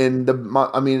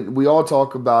all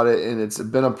talk about it and it's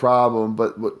been a problem,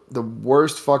 but the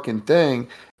worst fucking thing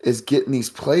is getting these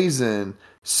plays in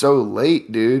so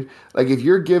late, dude. If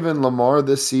you're giving Lamar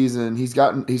this season, he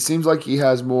seems like he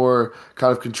has more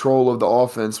kind of control of the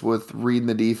offense with reading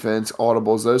the defense,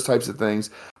 audibles, those types of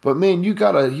things. But man, you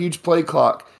got a huge play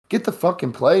clock. Get the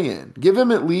fucking play in. Give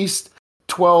him at least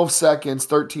 12 seconds,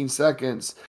 13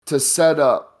 seconds to set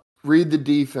up, read the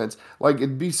defense.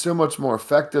 It'd be so much more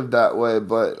effective that way.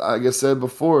 But like I said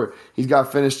before, he's got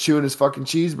finished chewing his fucking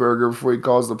cheeseburger before he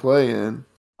calls the play in.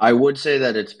 I would say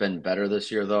that it's been better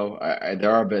this year, though.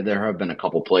 There have been a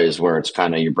couple plays where it's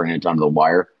kind of you're bringing it down to the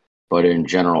wire. But in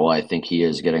general, I think he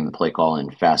is getting the play call in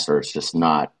faster. It's just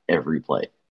not every play.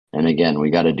 And again, we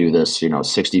got to do this,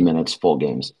 60 minutes, full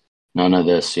games. None of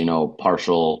this,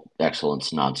 partial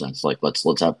excellence nonsense.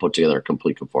 Let's have put together a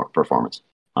complete performance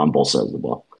on both sides of the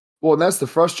ball. Well, and that's the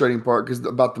frustrating part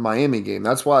about the Miami game.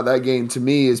 That's why that game to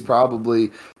me is probably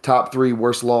top 3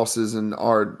 worst losses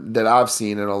that I've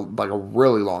seen in a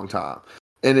really long time.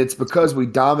 And it's because we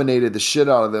dominated the shit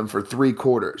out of them for 3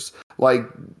 quarters,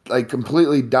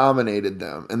 completely dominated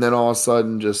them, and then all of a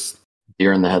sudden just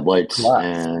deer in the headlights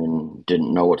and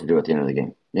didn't know what to do at the end of the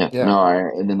game. Yeah.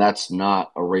 And then that's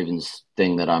not a Ravens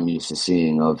thing that I'm used to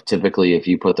seeing. Of typically, if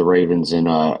you put the Ravens in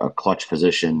a clutch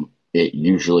position, it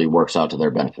usually works out to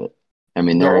their benefit.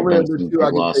 There have been some big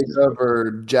losses.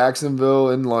 Over Jacksonville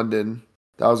and London,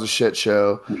 that was a shit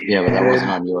show. Yeah, but that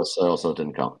wasn't on US soil, so it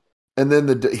didn't count. And then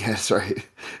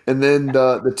And then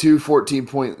the 2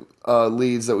 14-point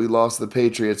leads that we lost to the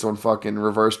Patriots on fucking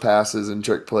reverse passes and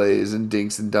trick plays and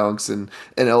dinks and dunks and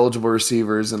ineligible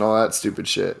receivers and all that stupid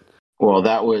shit. Well,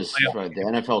 that was right. The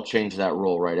NFL changed that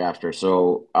rule right after.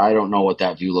 So I don't know what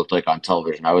that view looked like on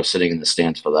television. I was sitting in the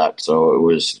stands for that. So it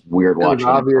was weird watching.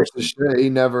 It was obvious as shit. He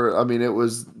never, it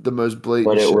was the most blatant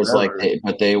But it shit was ever.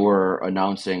 but they were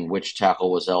announcing which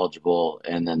tackle was eligible,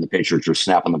 and then the Patriots were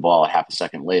snapping the ball a half a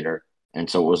second later. And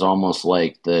so it was almost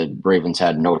like the Ravens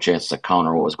had no chance to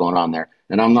counter what was going on there.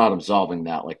 And I'm not absolving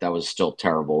that. That was still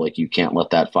terrible. You can't let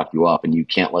that fuck you up, and you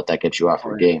can't let that get you off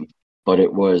your game. But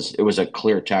it was a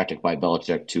clear tactic by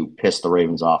Belichick to piss the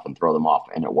Ravens off and throw them off,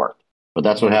 and it worked. But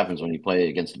that's what happens when you play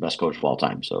against the best coach of all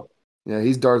time. So yeah,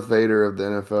 he's Darth Vader of the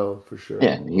NFL for sure.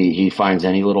 Yeah, he finds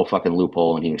any little fucking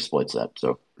loophole and he exploits that.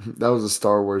 So that was a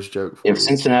Star Wars joke. If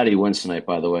Cincinnati wins tonight,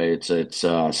 by the way, it's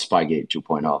Spygate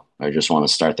 2.0. I just want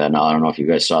to start that now. I don't know if you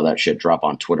guys saw that shit drop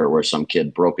on Twitter where some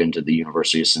kid broke into the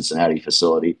University of Cincinnati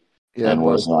facility and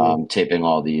was taping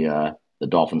all the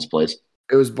Dolphins plays.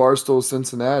 It was Barstool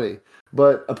Cincinnati.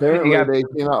 But apparently they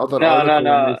came out with an No, article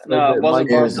no, and they said no, it that wasn't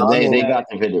Mike Barstool McDonald. They got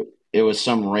the video. It was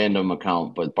some random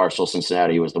account, but Barstool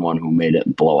Cincinnati was the one who made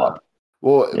it blow up.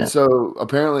 Well, so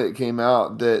apparently it came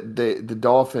out that the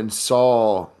Dolphins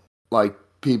saw like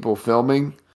people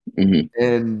filming,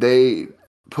 and they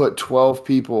put 12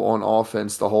 people on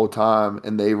offense the whole time,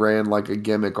 and they ran like a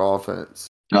gimmick offense.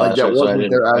 No, Like that's that right. So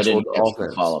wasn't their I actual didn't catch the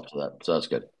offense. follow up to that, so that's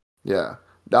good. Yeah.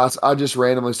 I just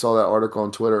randomly saw that article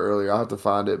on Twitter earlier. I'll have to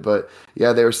find it. But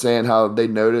yeah, they were saying how they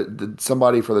noted that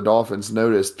somebody for the Dolphins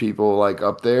noticed people like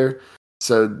up there.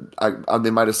 So they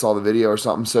might have saw the video or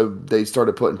something. So they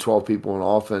started putting 12 people on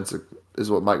offense, is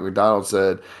what Mike McDonald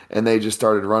said. And they just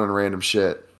started running random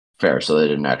shit. Fair. So they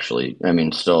didn't actually. I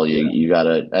mean, still, you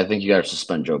gotta. I think you gotta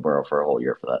suspend Joe Burrow for a whole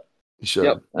year for that. You should.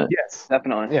 Yep. Yes.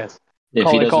 Definitely. Yes. If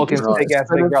he doesn't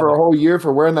Suspended for a whole year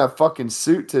for wearing that fucking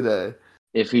suit today.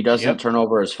 If he doesn't turn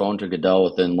over his phone to Goodell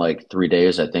within like 3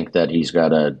 days, I think that he's got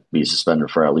to be suspended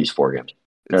for at least 4 games.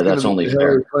 That's only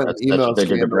fair. That's what they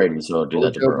did to Brady, so do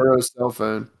that to Burrow's cell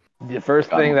phone. The first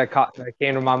thing that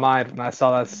came to my mind when I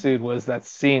saw that suit was that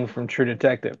scene from True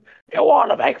Detective. You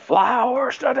want to make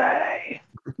flowers today?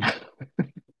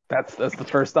 That's the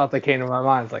first thought that came to my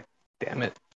mind. It's like, damn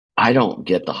it. I don't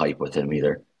get the hype with him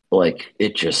either. Like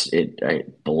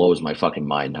it blows my fucking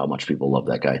mind how much people love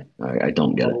that guy. I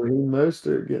don't get it.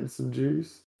 Mostert getting some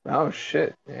juice. Oh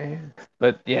shit, man.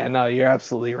 But yeah, no, you're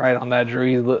absolutely right on that,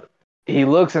 Drew. He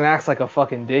looks and acts like a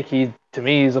fucking dick. To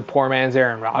me, he's a poor man's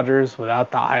Aaron Rodgers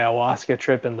without the ayahuasca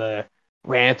trip and the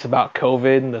rants about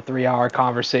COVID and the 3-hour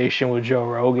conversation with Joe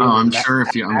Rogan. I'm sure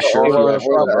if you ask Joe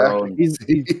Burrow,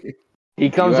 he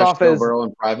comes off as Burrow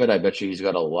in private. I bet you he's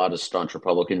got a lot of staunch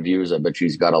Republican views. I bet you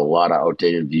he's got a lot of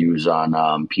outdated views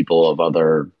on people of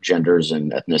other genders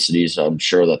and ethnicities. I'm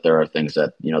sure that there are things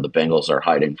that the Bengals are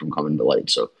hiding from coming to light.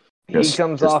 So just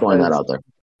throwing that out there.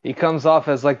 He comes off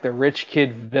as like the rich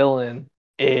kid villain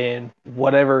in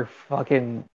whatever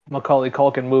fucking Macaulay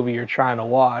Culkin movie you're trying to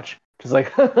watch. Just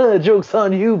like, joke's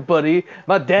on you, buddy.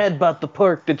 My dad bought the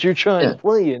park that you're trying to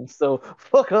play in, so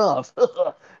fuck off.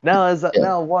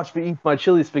 Now watch me eat my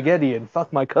chili spaghetti and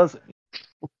fuck my cousin.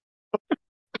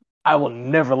 I will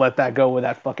never let that go with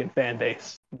that fucking fan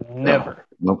base. Never.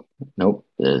 Nope.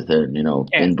 They're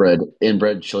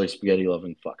inbred chili spaghetti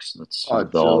loving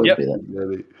fucks. They'll always be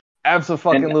that.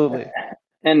 Absolutely.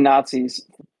 And Nazis,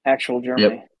 actual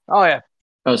Germany. Yep. Oh yeah.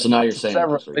 Oh, so now you're saying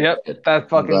that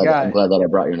fucking guy. I'm glad that I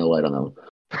brought you into the light on that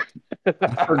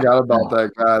one. I forgot about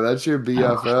that guy. That's your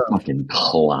BFF. Fucking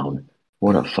clown.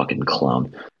 What a fucking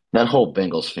clown. That whole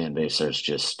Bengals fan base, there's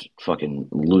just fucking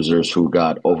losers who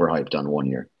got overhyped on 1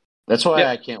 year. That's why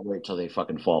I can't wait till they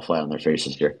fucking fall flat on their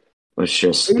faces here. It's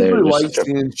just they like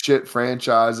seeing shit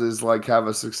franchises like have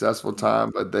a successful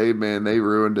time, but they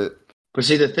ruined it. But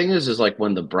see, the thing is like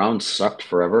when the Browns sucked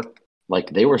forever, like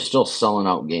they were still selling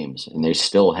out games and they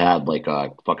still had like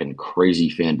a fucking crazy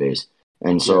fan base.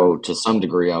 And so to some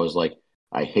degree, I was like,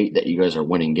 I hate that you guys are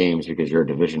winning games because you're a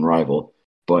division rival,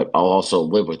 but I'll also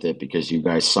live with it because you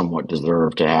guys somewhat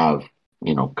deserve to have,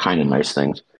 kind of nice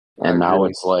things. And now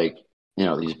it's like,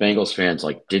 these Bengals fans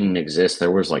like didn't exist.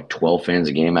 There was like 12 fans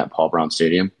a game at Paul Brown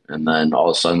Stadium. And then all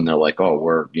of a sudden they're like, oh,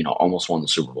 we're, almost won the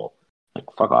Super Bowl. Like,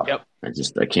 fuck off. Yep.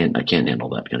 I can't handle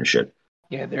that kind of shit.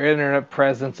 Yeah, their internet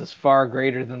presence is far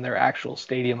greater than their actual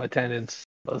stadium attendance.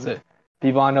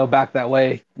 People I know back that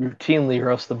way routinely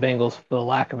roast the Bengals for the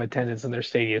lack of attendance in their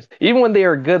stadiums. Even when they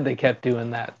were good, they kept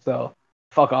doing that. So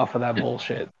fuck off of that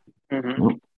bullshit. Mm-hmm.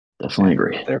 Definitely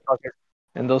agree.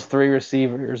 And those 3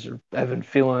 receivers have been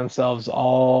feeling themselves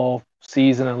all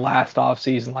season and last off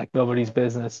season like nobody's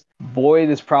business. Boyd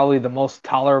is probably the most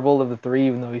tolerable of the 3,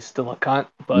 even though he's still a cunt.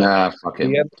 But nah, fuck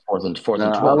him. Fourth and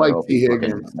 12. I like T.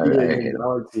 Higgins. I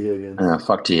like T. Higgins.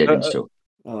 Fuck T. Higgins too.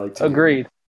 I like T. Agreed.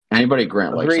 Anybody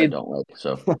Grant likes, I don't like.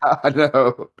 So I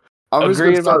know. I'm just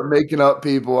gonna start making up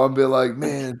people. I'll be like,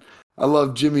 man, I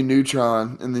love Jimmy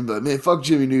Neutron, and then be like, man, fuck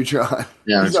Jimmy Neutron.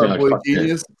 Yeah, he's our boy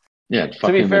genius. Yeah,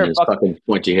 fuck him and his fucking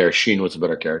pointy hair. Sheen was a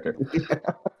better character.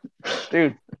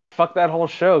 Dude, fuck that whole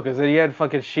show, because then you had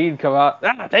fucking Sheen come out,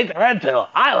 take the red pill.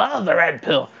 I love the red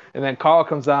pill. And then Carl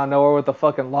comes out of nowhere with the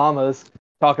fucking llamas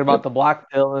talking about the black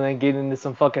pill and then getting into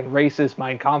some fucking racist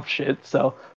Mein Kampf shit.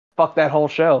 So fuck that whole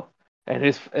show.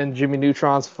 And Jimmy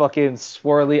Neutron's fucking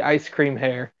swirly ice cream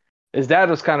hair. His dad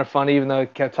was kind of funny, even though he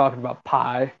kept talking about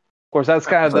pie. Of course, that's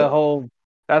kind of the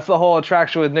whole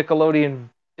attraction with Nickelodeon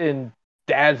in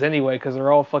dads anyway, because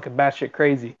they're all fucking batshit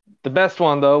crazy. The best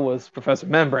one, though, was Professor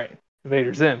Membrane,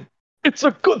 Invader Zim. It's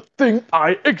a good thing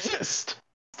I exist.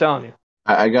 I'm telling you.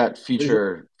 I got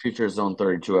future Zone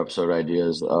 32 episode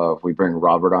ideas of we bring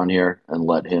Robert on here and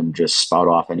let him just spout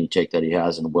off any take that he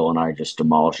has, and Will and I just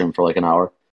demolish him for like an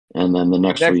hour. And then the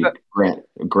next week,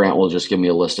 Grant will just give me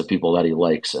a list of people that he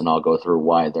likes, and I'll go through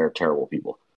why they're terrible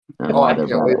people and why they're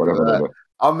bad at whatever they do.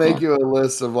 I'll make you a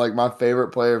list of like my favorite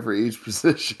player for each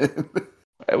position.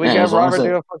 We got Robert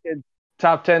do a fucking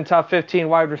top 10, top 15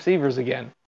 wide receivers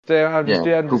again. So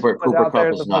Cooper Kupp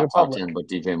is not top 10, but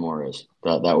DJ Moore is.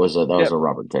 That was a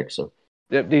Robert pick. So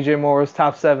yep, DJ Moore is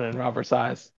top 7 in Robert's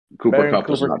eyes. Cooper Kupp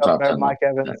is not top 10. Mike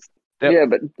Evans. Yep. Yeah,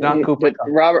 but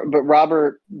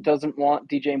Robert doesn't want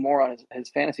DJ Moore on his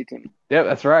fantasy team. Yep,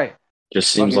 that's right.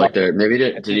 Just seems like there. Maybe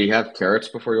did he have carrots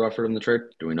before you offered him the trade?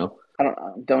 Do we know? I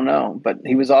don't know, but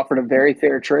he was offered a very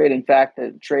fair trade. In fact,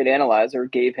 the trade analyzer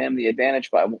gave him the advantage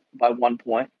by 1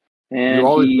 point. And you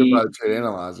always get by the trade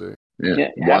analyzer. Yeah.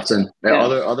 Watson. Yeah.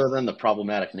 Other than the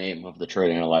problematic name of the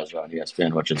trade analyzer on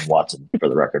ESPN, which is Watson, for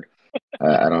the record.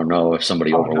 I don't know if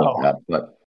somebody overlooked that,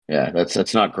 but yeah,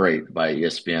 that's not great by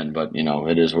ESPN, but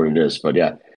it is what it is. But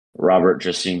yeah, Robert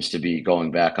just seems to be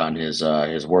going back on his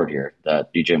word here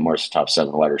that DJ Moore's top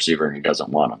 7 wide receiver and he doesn't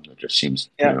want him. It just seems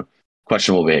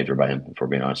questionable behavior by him, if we're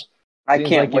being honest. I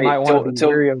can't wait. You might want to be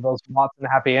weary of those Watson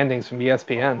happy endings from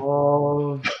ESPN.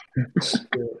 Oh.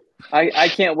 I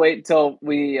can't wait until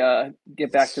we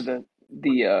get back to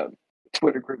the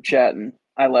Twitter group chat and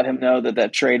I let him know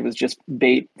that trade was just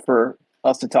bait for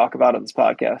us to talk about on this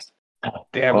podcast.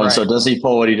 Damn right. So does he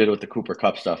pull what he did with the Cooper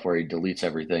Kupp stuff, where he deletes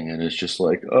everything and it's just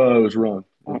like, oh, I was wrong.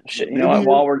 Oh, shit. You know what?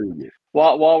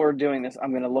 While we're doing this,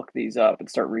 I'm going to look these up and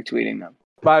start retweeting them.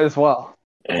 Might as well.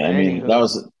 Yeah, I mean, that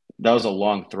was a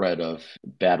long thread of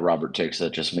bad Robert takes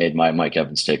that just made my Mike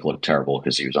Evans take look terrible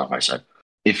because he was on my side.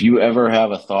 If you ever have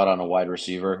a thought on a wide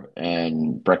receiver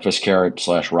and Breakfast Carrot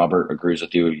 / Robert agrees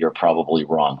with you, you're probably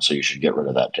wrong. So you should get rid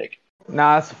of that take.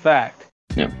 Nah, that's a fact.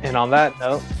 Yeah. And on that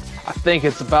note, I think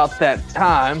it's about that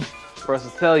time for us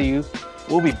to tell you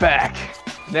we'll be back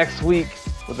next week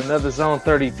with another Zone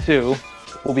 32.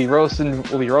 We'll be roasting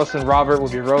Robert.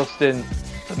 We'll be roasting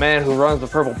the man who runs the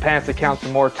Purple Pants account,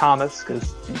 some more Thomas,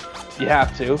 because you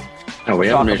have to. No, we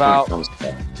haven't.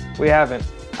 We haven't.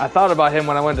 I thought about him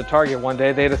when I went to Target one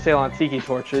day. They had a sale on tiki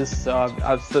torches, so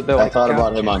I stood there. I thought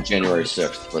about him on January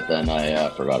 6th, but then I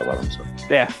forgot about him. So.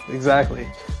 Yeah, exactly.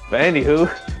 But anywho,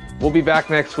 we'll be back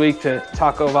next week to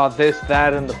talk about this,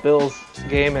 that, and the Bills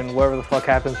game and whatever the fuck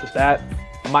happens with that.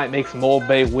 I might make some Old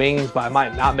Bay wings, but I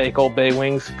might not make Old Bay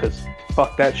wings because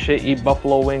fuck that shit. Eat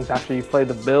buffalo wings after you play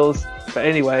the Bills. But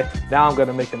anyway, now I'm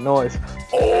gonna make a noise.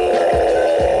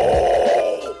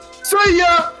 See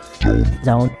ya!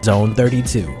 Zone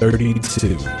 32.